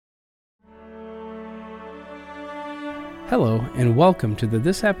Hello, and welcome to the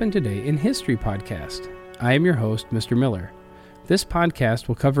This Happened Today in History podcast. I am your host, Mr. Miller. This podcast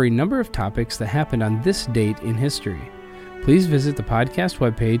will cover a number of topics that happened on this date in history. Please visit the podcast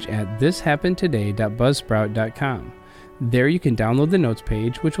webpage at thishappenedtoday.buzzsprout.com. There you can download the notes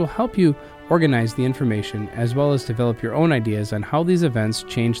page, which will help you organize the information as well as develop your own ideas on how these events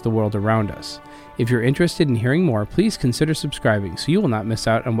change the world around us. If you're interested in hearing more, please consider subscribing so you will not miss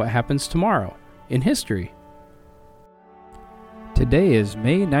out on what happens tomorrow in history. Today is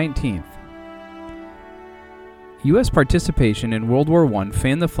May 19th. U.S. participation in World War I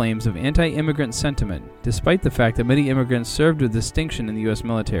fanned the flames of anti-immigrant sentiment, despite the fact that many immigrants served with distinction in the U.S.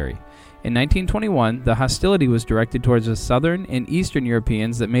 military. In 1921, the hostility was directed towards the Southern and Eastern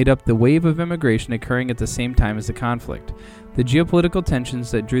Europeans that made up the wave of immigration occurring at the same time as the conflict. The geopolitical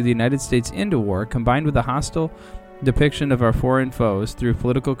tensions that drew the United States into war, combined with the hostile depiction of our foreign foes through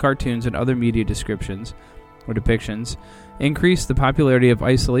political cartoons and other media depictions, increased the popularity of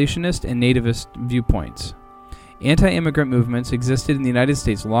isolationist and nativist viewpoints. Anti-immigrant movements existed in the United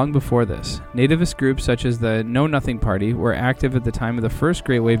States long before this. Nativist groups such as the Know Nothing Party were active at the time of the first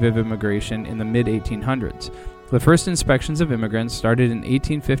great wave of immigration in the mid-1800s. The first inspections of immigrants started in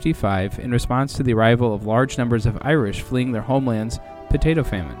 1855 in response to the arrival of large numbers of Irish fleeing their homeland's potato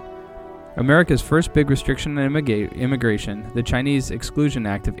famine. America's first big restriction on immigration, the Chinese Exclusion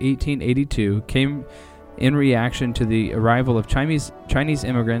Act of 1882, came in reaction to the arrival of Chinese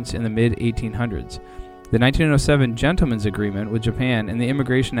immigrants in the mid-1800s. The 1907 Gentlemen's Agreement with Japan and the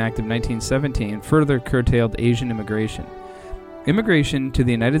Immigration Act of 1917 further curtailed Asian immigration. Immigration to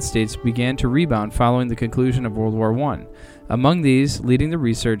the United States began to rebound following the conclusion of World War I. Among these, leading the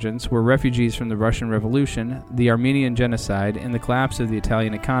resurgence, were refugees from the Russian Revolution, the Armenian Genocide, and the collapse of the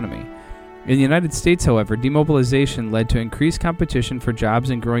Italian economy. In the United States, however, demobilization led to increased competition for jobs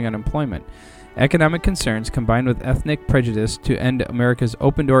and growing unemployment. Economic concerns combined with ethnic prejudice to end America's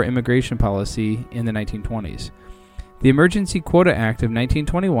open-door immigration policy in the 1920s. The Emergency Quota Act of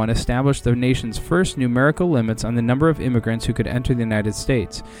 1921 established the nation's first numerical limits on the number of immigrants who could enter the United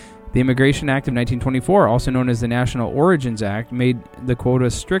States. The Immigration Act of 1924, also known as the National Origins Act, made the quota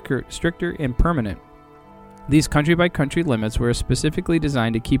stricter and permanent. These country-by-country limits were specifically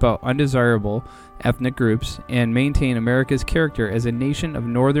designed to keep out undesirable ethnic groups and maintain America's character as a nation of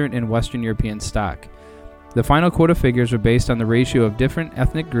Northern and Western European stock. The final quota figures were based on the ratio of different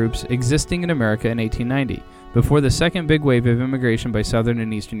ethnic groups existing in America in 1890, before the second big wave of immigration by Southern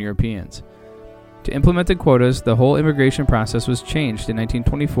and Eastern Europeans. To implement the quotas, the whole immigration process was changed in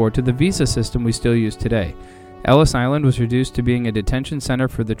 1924 to the visa system we still use today. Ellis Island was reduced to being a detention center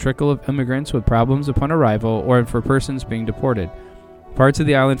for the trickle of immigrants with problems upon arrival or for persons being deported. Parts of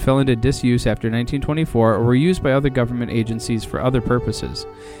the island fell into disuse after 1924 or were used by other government agencies for other purposes.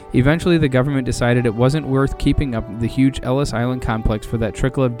 Eventually, the government decided it wasn't worth keeping up the huge Ellis Island complex for that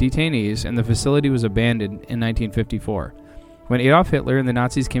trickle of detainees, and the facility was abandoned in 1954. When Adolf Hitler and the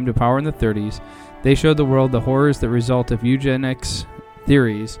Nazis came to power in the 30s, they showed the world the horrors that result if eugenics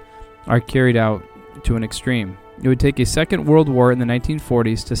theories are carried out to an extreme. It would take a second world war in the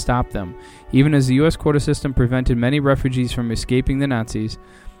 1940s to stop them. Even as the U.S. quota system prevented many refugees from escaping the Nazis,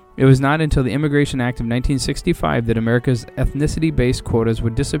 it was not until the Immigration Act of 1965 that America's ethnicity-based quotas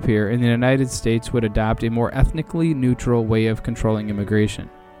would disappear and the United States would adopt a more ethnically neutral way of controlling immigration.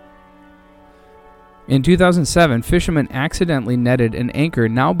 In 2007, fishermen accidentally netted an anchor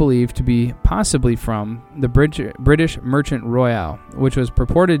now believed to be possibly from the British Merchant Royal, which was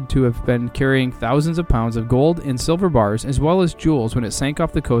purported to have been carrying thousands of pounds of gold and silver bars as well as jewels when it sank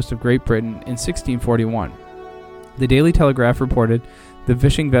off the coast of Great Britain in 1641. The Daily Telegraph reported the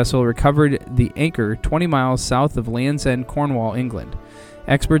fishing vessel recovered the anchor 20 miles south of Land's End, Cornwall, England.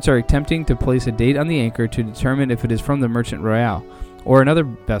 Experts are attempting to place a date on the anchor to determine if it is from the Merchant Royal or another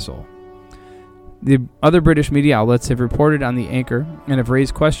vessel. The other British media outlets have reported on the anchor and have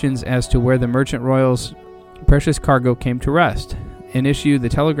raised questions as to where the Merchant Royal's precious cargo came to rest, an issue the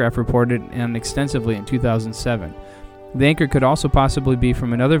Telegraph reported on extensively in 2007. The anchor could also possibly be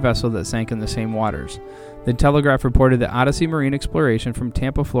from another vessel that sank in the same waters. The Telegraph reported that Odyssey Marine Exploration from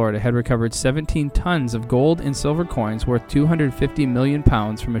Tampa, Florida had recovered 17 tons of gold and silver coins worth 250 million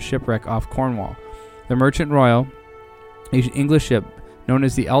pounds from a shipwreck off Cornwall. The Merchant Royal, an English ship known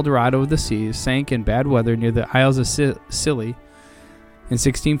as the El Dorado of the Seas, sank in bad weather near the Isles of Scilly in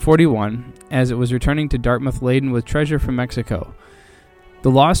 1641 as it was returning to Dartmouth laden with treasure from Mexico.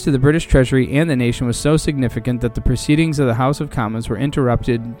 The loss to the British Treasury and the nation was so significant that the proceedings of the House of Commons were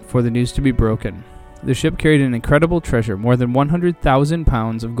interrupted for the news to be broken. The ship carried an incredible treasure, more than 100,000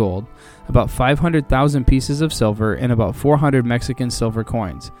 pounds of gold, about 500,000 pieces of silver, and about 400 Mexican silver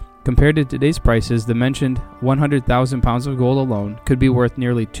coins. Compared to today's prices, the mentioned 100,000 pounds of gold alone could be worth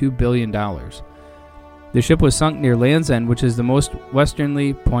nearly $2 billion. The ship was sunk near Land's End, which is the most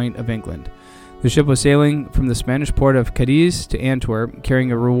westerly point of England. The ship was sailing from the Spanish port of Cadiz to Antwerp,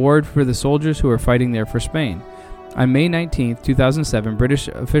 carrying a reward for the soldiers who were fighting there for Spain. On May 19, 2007, British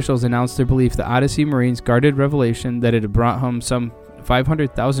officials announced their belief the Odyssey Marine's guarded revelation that it had brought home some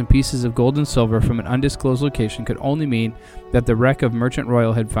 500,000 pieces of gold and silver from an undisclosed location could only mean that the wreck of Merchant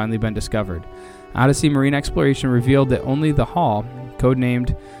Royal had finally been discovered. Odyssey Marine Exploration revealed that only the hull,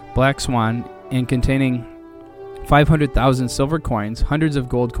 codenamed Black Swan, and containing 500,000 silver coins, hundreds of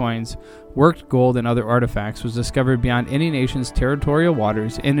gold coins, worked gold, and other artifacts, was discovered beyond any nation's territorial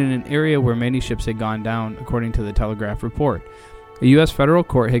waters and in an area where many ships had gone down, according to the Telegraph report. A U.S. federal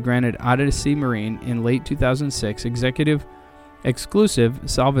court had granted Odyssey Marine in late 2006 exclusive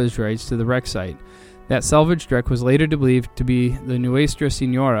salvage rights to the wreck site. That salvaged wreck was later believed to be the Nuestra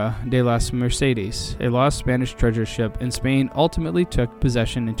Señora de las Mercedes, a lost Spanish treasure ship, and Spain ultimately took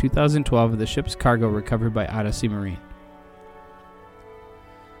possession in 2012 of the ship's cargo recovered by Odyssey Marine.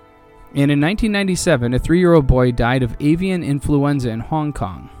 And in 1997, a 3-year-old boy died of avian influenza in Hong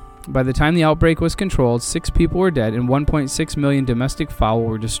Kong. By the time the outbreak was controlled, 6 people were dead and 1.6 million domestic fowl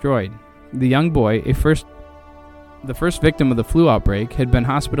were destroyed. The young boy, the first victim of the flu outbreak, had been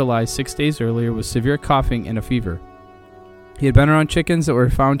hospitalized 6 days earlier with severe coughing and a fever. He had been around chickens that were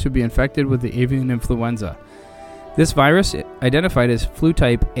found to be infected with the avian influenza. This virus, identified as flu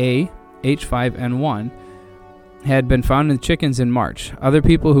type A, H5N1, had been found in chickens in March. Other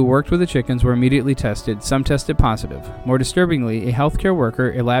people who worked with the chickens were immediately tested. Some tested positive. More disturbingly, a healthcare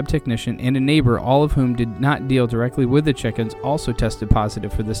worker, a lab technician, and a neighbor, all of whom did not deal directly with the chickens, also tested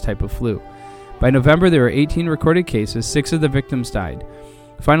positive for this type of flu. By November, there were 18 recorded cases. 6 of the victims died.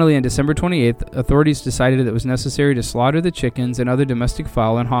 Finally, on December 28th, authorities decided it was necessary to slaughter the chickens and other domestic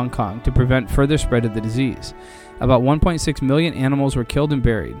fowl in Hong Kong to prevent further spread of the disease. About 1.6 million animals were killed and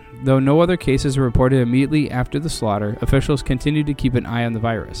buried. Though no other cases were reported immediately after the slaughter, officials continued to keep an eye on the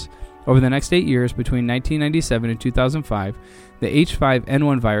virus. Over the next 8 years, between 1997 and 2005, the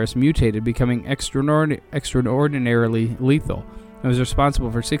H5N1 virus mutated, becoming extraordinarily lethal. It was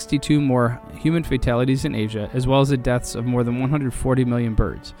responsible for 62 more human fatalities in Asia, as well as the deaths of more than 140 million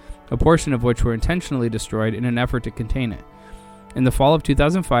birds, a portion of which were intentionally destroyed in an effort to contain it. In the fall of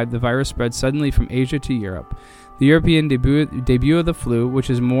 2005, the virus spread suddenly from Asia to Europe. The European debut of the flu, which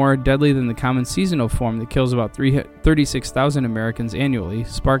is more deadly than the common seasonal form that kills about 36,000 Americans annually,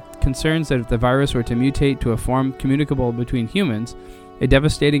 sparked concerns that if the virus were to mutate to a form communicable between humans, a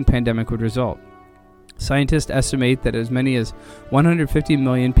devastating pandemic would result. Scientists estimate that as many as 150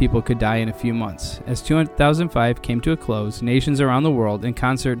 million people could die in a few months. As 2005 came to a close, nations around the world, in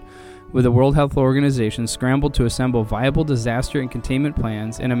concert with the World Health Organization, scrambled to assemble viable disaster and containment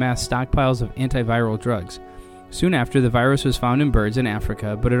plans and amass stockpiles of antiviral drugs. Soon after, the virus was found in birds in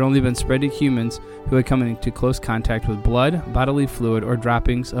Africa, but had only been spread to humans who had come into close contact with blood, bodily fluid, or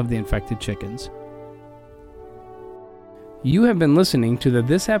droppings of the infected chickens. You have been listening to the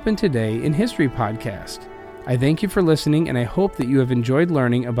This Happened Today in History podcast. I thank you for listening, and I hope that you have enjoyed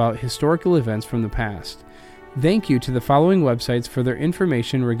learning about historical events from the past. Thank you to the following websites for their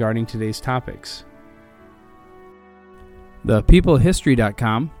information regarding today's topics: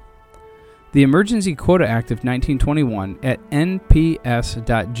 ThePeopleHistory.com, the Emergency Quota Act of 1921 at nps.gov,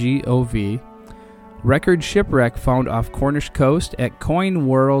 record shipwreck found off Cornish coast at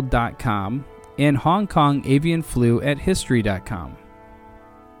coinworld.com, and Hong Kong avian flu at history.com.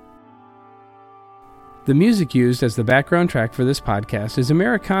 The music used as the background track for this podcast is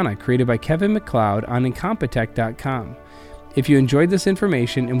Americana, created by Kevin MacLeod on Incompetech.com. If you enjoyed this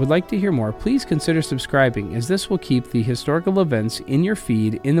information and would like to hear more, please consider subscribing, as this will keep the historical events in your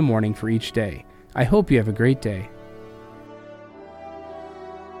feed in the morning for each day. I hope you have a great day.